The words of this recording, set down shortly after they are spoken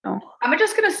Oh, I'm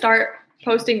just going to start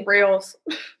posting reels.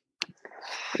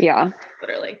 yeah.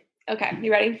 Literally. Okay.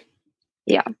 You ready?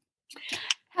 Yeah.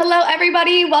 Hello,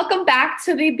 everybody. Welcome back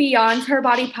to the Beyond Her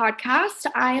Body podcast.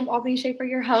 I am Albany Schaefer,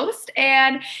 your host,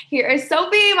 and here is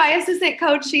Sophie, my assistant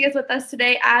coach. She is with us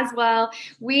today as well.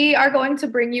 We are going to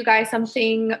bring you guys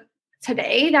something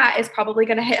today that is probably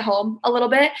going to hit home a little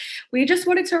bit. We just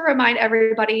wanted to remind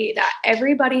everybody that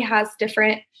everybody has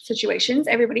different situations.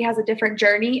 Everybody has a different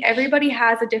journey. Everybody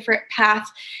has a different path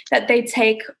that they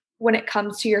take when it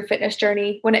comes to your fitness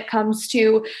journey, when it comes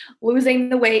to losing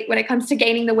the weight, when it comes to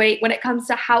gaining the weight, when it comes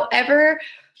to however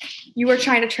you are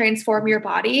trying to transform your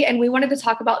body. And we wanted to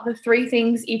talk about the 3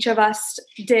 things each of us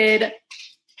did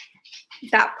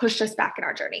that pushed us back in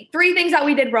our journey. 3 things that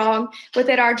we did wrong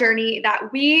within our journey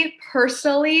that we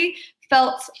personally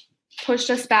felt pushed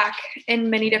us back in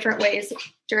many different ways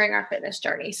during our fitness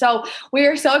journey. So we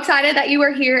are so excited that you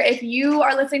are here. If you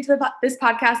are listening to this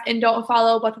podcast and don't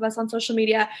follow both of us on social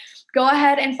media, go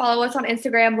ahead and follow us on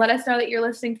Instagram. Let us know that you're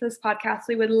listening to this podcast.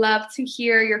 We would love to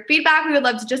hear your feedback. We would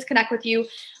love to just connect with you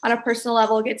on a personal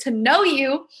level, get to know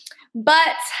you.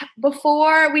 But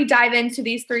before we dive into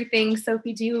these 3 things,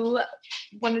 Sophie, do you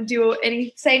want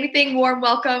to say anything warm,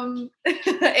 welcome,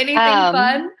 anything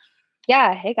fun?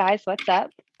 Yeah. Hey guys, what's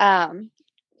up?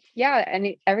 Yeah,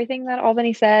 and everything that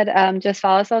Albany said, just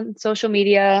follow us on social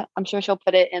media. I'm sure she'll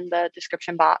put it in the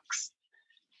description box.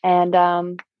 And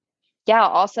yeah,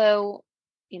 also,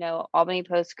 Albany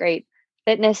posts great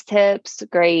fitness tips,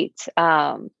 great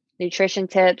nutrition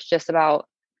tips, just about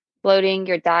bloating,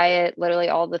 your diet, literally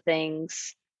all the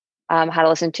things, how to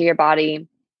listen to your body.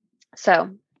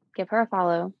 So give her a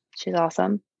follow. She's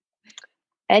awesome.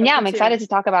 And yeah, I'm excited to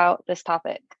talk about this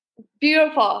topic.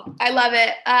 Beautiful. I love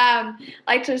it.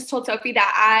 I just told Sophie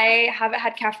that I haven't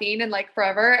had caffeine in like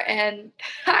forever, and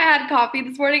I had coffee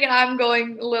this morning and I'm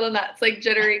going a little nuts, like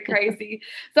jittery, crazy,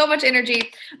 so much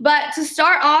energy. But to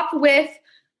start off with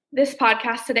this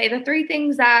podcast today, the 3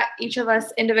 things that each of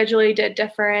us individually did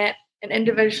different and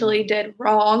individually did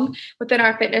wrong within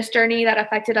our fitness journey that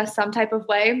affected us some type of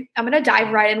way. I'm going to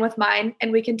dive right in with mine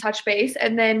and we can touch base.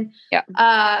 And then,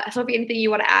 Sophie, anything you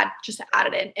want to add, just add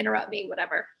it in, interrupt me,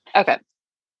 whatever. Okay.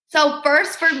 So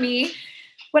first for me,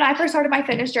 when I first started my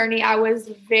fitness journey, I was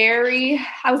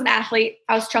an athlete.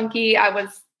 I was chunky.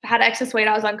 Had excess weight.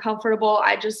 I was uncomfortable.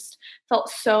 I just felt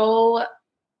so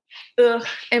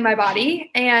in my body.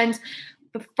 And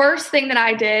the first thing that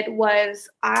I did was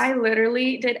I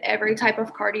literally did every type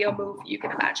of cardio move you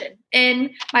can imagine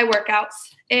in my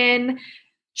workouts, in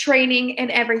training, and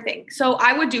everything. So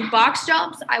I would do box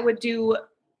jumps. I would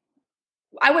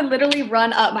literally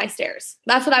run up my stairs.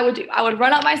 That's what I would do. I would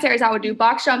run up my stairs. I would do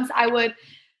box jumps. I would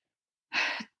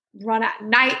run at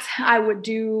night. I would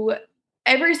do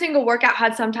every single workout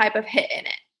had some type of hit in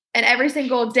it. And every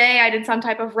single day I did some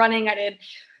type of running. I did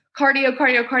cardio,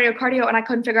 and I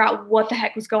couldn't figure out what the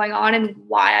heck was going on and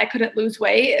why I couldn't lose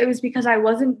weight. It was because I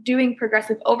wasn't doing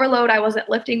progressive overload. I wasn't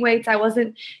lifting weights. I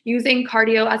wasn't using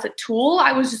cardio as a tool.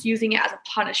 I was just using it as a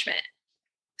punishment.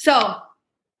 So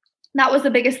that was the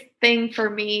biggest thing for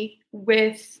me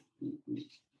with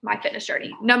my fitness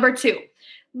journey. Number two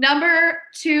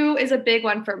is a big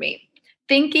one for me.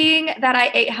 Thinking that I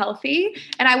ate healthy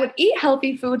and I would eat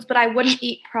healthy foods, but I wouldn't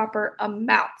eat proper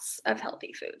amounts of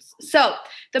healthy foods. So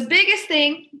the biggest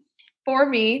thing for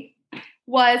me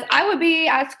was I would be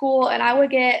at school and I would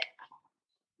get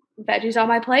veggies on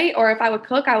my plate, or if I would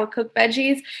cook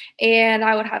veggies and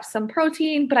I would have some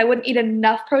protein, but I wouldn't eat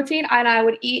enough protein, and I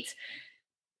would eat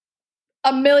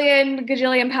a million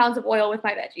gajillion pounds of oil with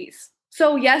my veggies.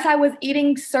 So yes, I was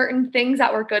eating certain things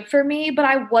that were good for me, but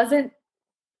I wasn't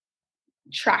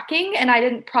tracking and I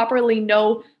didn't properly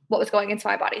know what was going into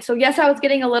my body. So yes, I was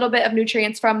getting a little bit of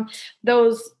nutrients from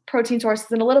those protein sources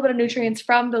and a little bit of nutrients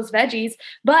from those veggies,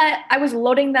 but I was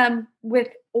loading them with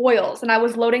oils and I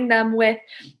was loading them with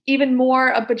even more,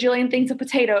 a bajillion things of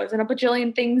potatoes and a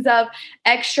bajillion things of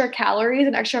extra calories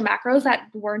and extra macros that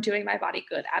weren't doing my body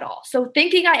good at all. So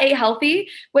thinking I ate healthy,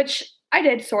 which I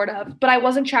did sort of, but I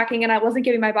wasn't tracking and I wasn't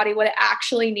giving my body what it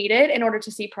actually needed in order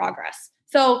to see progress.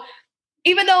 So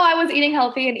even though I was eating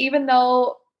healthy and even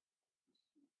though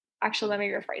I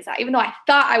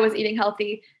thought I was eating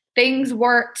healthy, things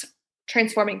weren't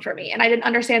transforming for me. And I didn't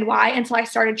understand why until I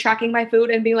started tracking my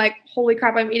food and being like, holy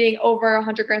crap, I'm eating over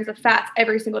 100 grams of fats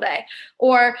every single day.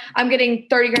 Or I'm getting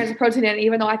 30 grams of protein in,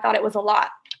 even though I thought it was a lot.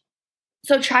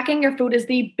 So tracking your food is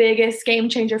the biggest game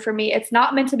changer for me. It's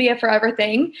not meant to be a forever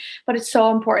thing, but it's so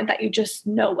important that you just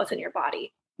know what's in your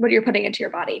body, what you're putting into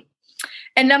your body.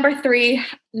 And number 3,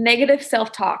 negative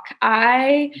self-talk.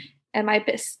 I am my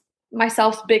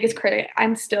myself's biggest critic.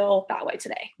 I'm still that way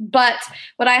today. But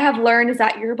what I have learned is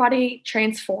that your body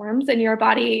transforms and your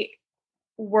body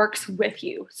works with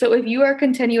you. So if you are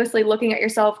continuously looking at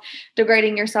yourself,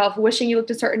 degrading yourself, wishing you looked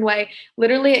a certain way,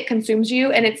 literally it consumes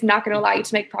you and it's not going to allow you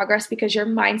to make progress because your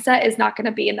mindset is not going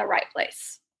to be in the right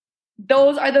place.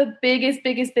 Those are the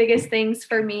biggest things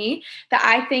for me that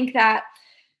I think that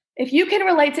if you can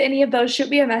relate to any of those, shoot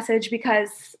me a message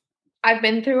because I've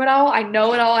been through it all. I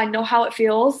know it all. I know how it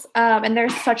feels. And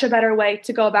there's such a better way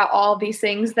to go about all of these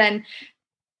things than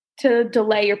to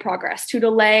delay your progress, to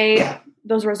delay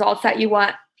those results that you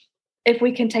want if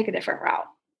we can take a different route.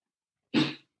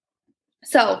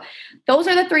 So those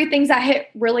are the 3 things that hit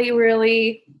really,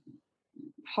 really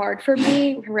hard for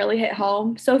me, really hit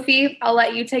home. Sophie, I'll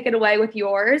let you take it away with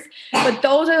yours. But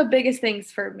those are the biggest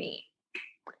things for me.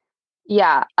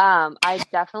 Yeah, I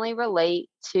definitely relate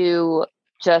to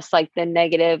just like the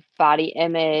negative body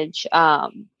image.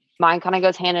 Mine kind of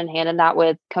goes hand in hand in that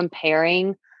with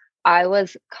comparing. I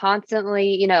was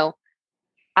constantly,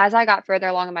 as I got further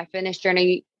along in my fitness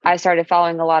journey, I started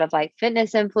following a lot of like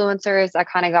fitness influencers. I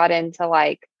kind of got into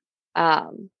like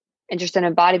interested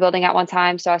in bodybuilding at one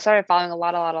time. So I started following a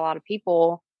lot of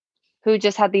people who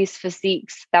just had these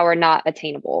physiques that were not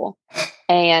attainable.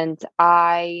 And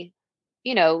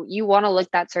you want to look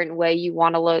that certain way. You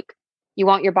want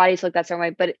your body to look that certain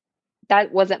way, but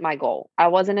that wasn't my goal. I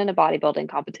wasn't in a bodybuilding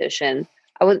competition.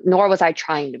 Nor was I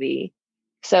trying to be.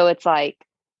 So it's like,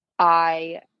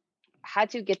 I had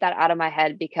to get that out of my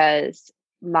head because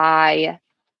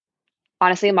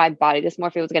honestly, my body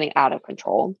dysmorphia was getting out of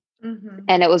control. Mm-hmm.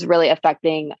 And it was really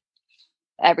affecting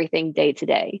everything day to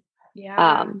day.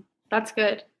 Yeah, that's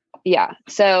good. Yeah.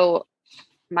 So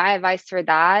my advice for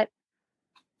that,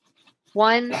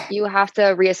 one, you have to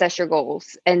reassess your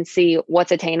goals and see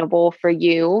what's attainable for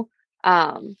you.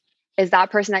 Is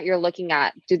that person that you're looking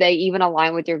at, do they even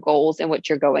align with your goals and what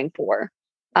you're going for?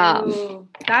 Ooh,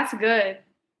 that's good.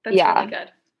 That's really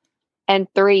good. And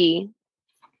 3,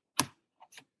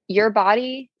 your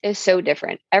body is so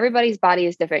different. Everybody's body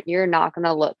is different. You're not going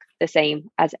to look the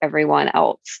same as everyone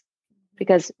else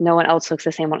because no one else looks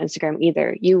the same on Instagram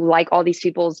either. You like all these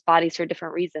people's bodies for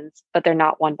different reasons, but they're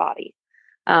not one body.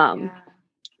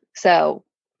 So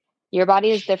your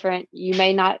body is different. You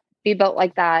may not be built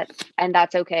like that, and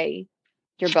that's okay.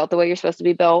 You're built the way you're supposed to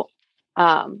be built.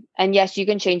 And yes, you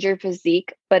can change your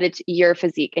physique, but it's your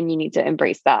physique and you need to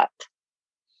embrace that.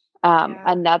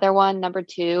 Another one, number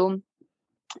 2,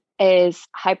 is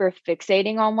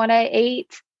hyperfixating on what I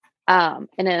ate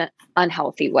in an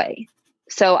unhealthy way.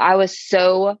 So I was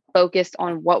so focused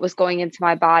on what was going into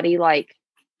my body, like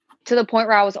to the point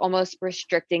where I was almost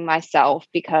restricting myself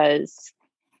because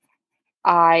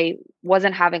I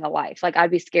wasn't having a life. Like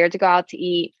I'd be scared to go out to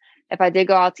eat. If I did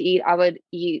go out to eat, I would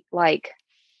eat like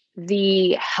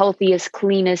the healthiest,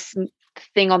 cleanest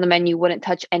thing on the menu, wouldn't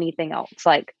touch anything else.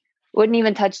 Like wouldn't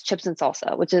even touch chips and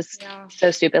salsa, which is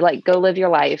so stupid. Like go live your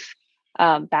life.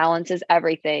 Balance is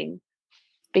everything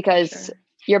because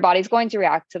your body's going to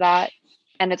react to that.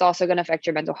 And it's also going to affect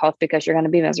your mental health because you're going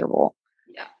to be miserable.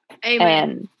 Yeah.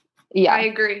 Amen. And I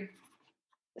agree.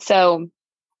 So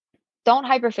don't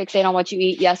hyperfixate on what you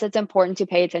eat. Yes, it's important to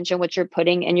pay attention what you're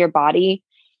putting in your body.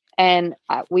 And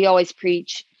we always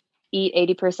preach, eat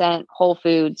 80% whole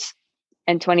foods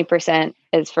and 20%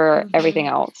 is for everything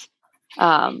else.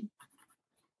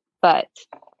 But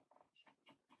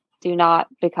do not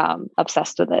become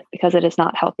obsessed with it because it is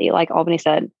not healthy. Like Albany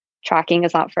said, tracking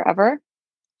is not forever.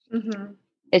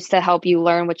 It's to help you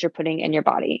learn what you're putting in your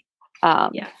body.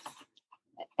 And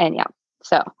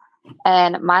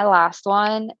my last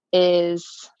one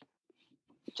is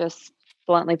just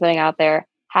bluntly putting out there,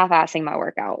 half-assing my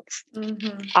workouts.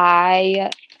 I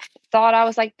thought I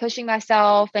was like pushing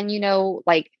myself and,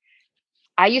 like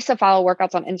I used to follow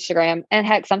workouts on Instagram and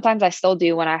heck, sometimes I still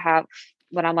do when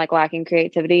I'm like lacking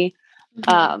creativity.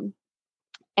 And,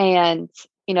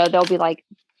 they'll be like,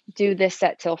 do this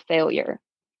set till failure.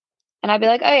 And I'd be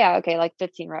like, oh yeah, okay, like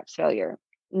 15 reps failure.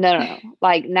 No.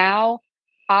 Like now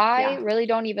I really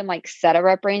don't even like set a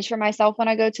rep range for myself when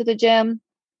I go to the gym.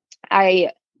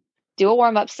 I do a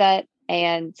warm-up set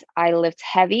and I lift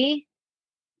heavy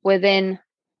within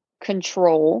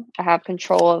control. I have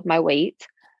control of my weight.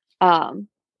 But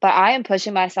I am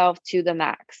pushing myself to the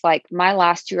max. Like my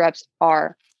last 2 reps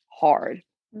are hard.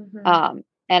 And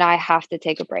I have to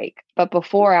take a break. But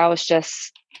before I was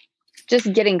just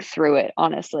getting through it,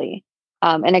 honestly,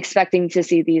 and expecting to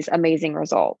see these amazing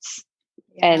results.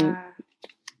 And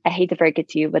I hate to break it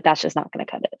to you, but that's just not going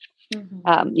to cut it.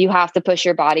 You have to push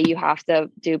your body. You have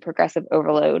to do progressive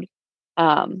overload,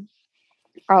 or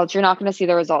else you're not going to see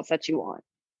the results that you want.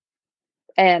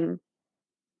 And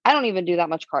I don't even do that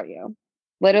much cardio.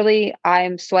 Literally,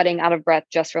 I'm sweating out of breath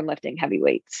just from lifting heavy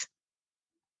weights.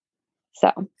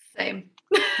 So Same.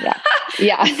 yeah.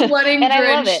 Yeah. Sweating, and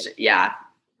I love drenched. it. Yeah.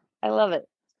 I love it.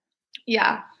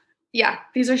 Yeah. Yeah.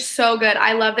 These are so good.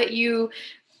 I love that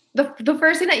the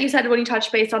first thing that you said when you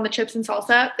touched base on the chips and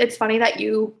salsa, it's funny that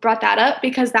you brought that up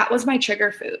because that was my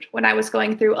trigger food when I was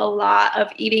going through a lot of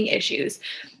eating issues.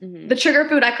 Mm-hmm. The trigger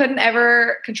food, I couldn't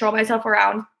ever control myself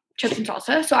around chips and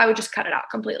salsa, so I would just cut it out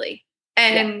completely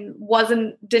and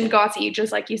didn't go out to eat,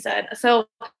 just like you said. So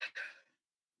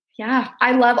yeah,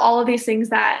 I love all of these things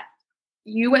that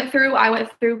you went through. I went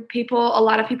through. A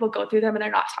lot of people go through them and they're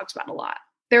not talked about a lot.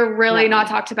 They're really not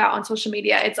talked about on social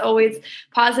media. It's always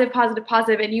positive, positive,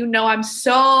 positive. And you know, I'm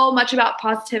so much about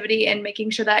positivity and making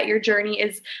sure that your journey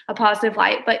is a positive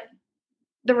light. But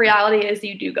the reality is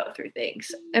you do go through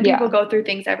things, and people go through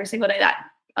things every single day that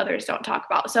others don't talk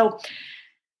about. So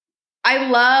I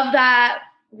love that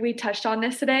we touched on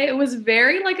this today. It was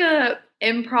very like a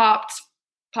impromptu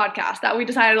podcast that we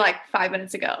decided like 5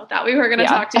 minutes ago that we were going to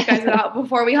talk to you guys about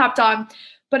before we hopped on.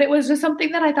 But it was just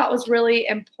something that I thought was really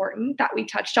important that we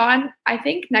touched on. I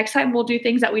think next time we'll do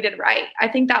things that we did right. I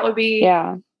think that would be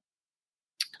a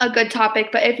good topic.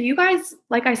 But if you guys,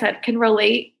 like I said, can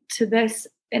relate to this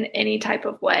in any type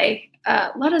of way,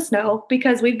 let us know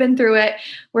because we've been through it.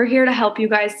 We're here to help you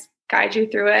guys, guide you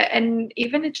through it. And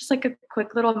even it's just like a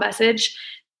quick little message,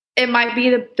 it might be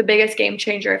the biggest game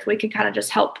changer if we can kind of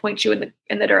just help point you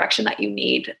in the direction that you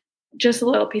need. Just a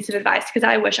little piece of advice because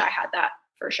I wish I had that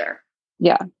for sure.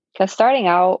 Yeah. Because starting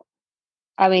out,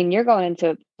 I mean, you're going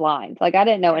into blind. Like I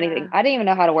didn't know anything. I didn't even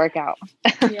know how to work out.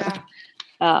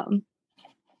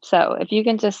 So if you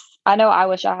can just, I know I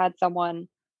wish I had someone,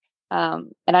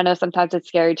 and I know sometimes it's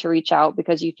scary to reach out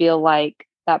because you feel like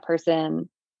that person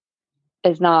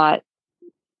is not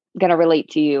going to relate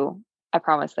to you. I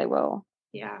promise they will.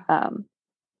 Yeah.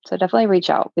 So definitely reach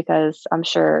out because I'm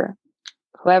sure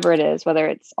whoever it is, whether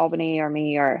it's Albany or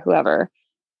me or whoever,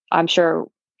 I'm sure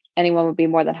anyone would be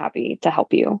more than happy to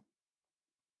help you.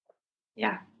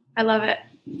 Yeah, I love it.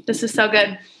 This is so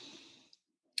good.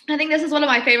 I think this is one of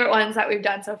my favorite ones that we've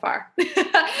done so far.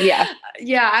 Yeah,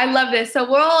 I love this. So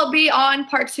we'll be on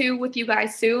part 2 with you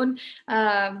guys soon.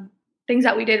 Things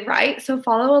that we did right. So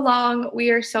follow along. We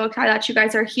are so excited that you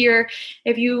guys are here.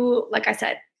 If you, like I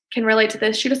said, can relate to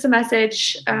this, shoot us a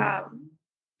message,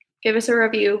 give us a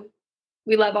review.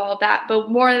 We love all of that.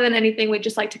 But more than anything, we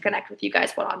just like to connect with you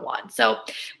guys one-on-one. So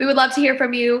we would love to hear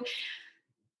from you.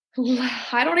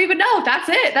 I don't even know. That's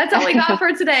it. That's all we got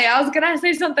for today. I was going to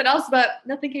say something else, but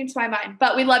nothing came to my mind.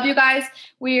 But we love you guys.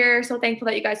 We're so thankful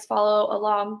that you guys follow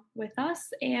along with us,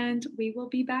 and we will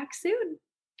be back soon.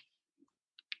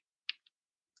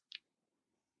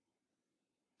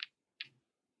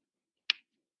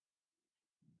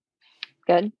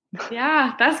 Good.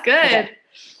 Yeah, that's good. Okay.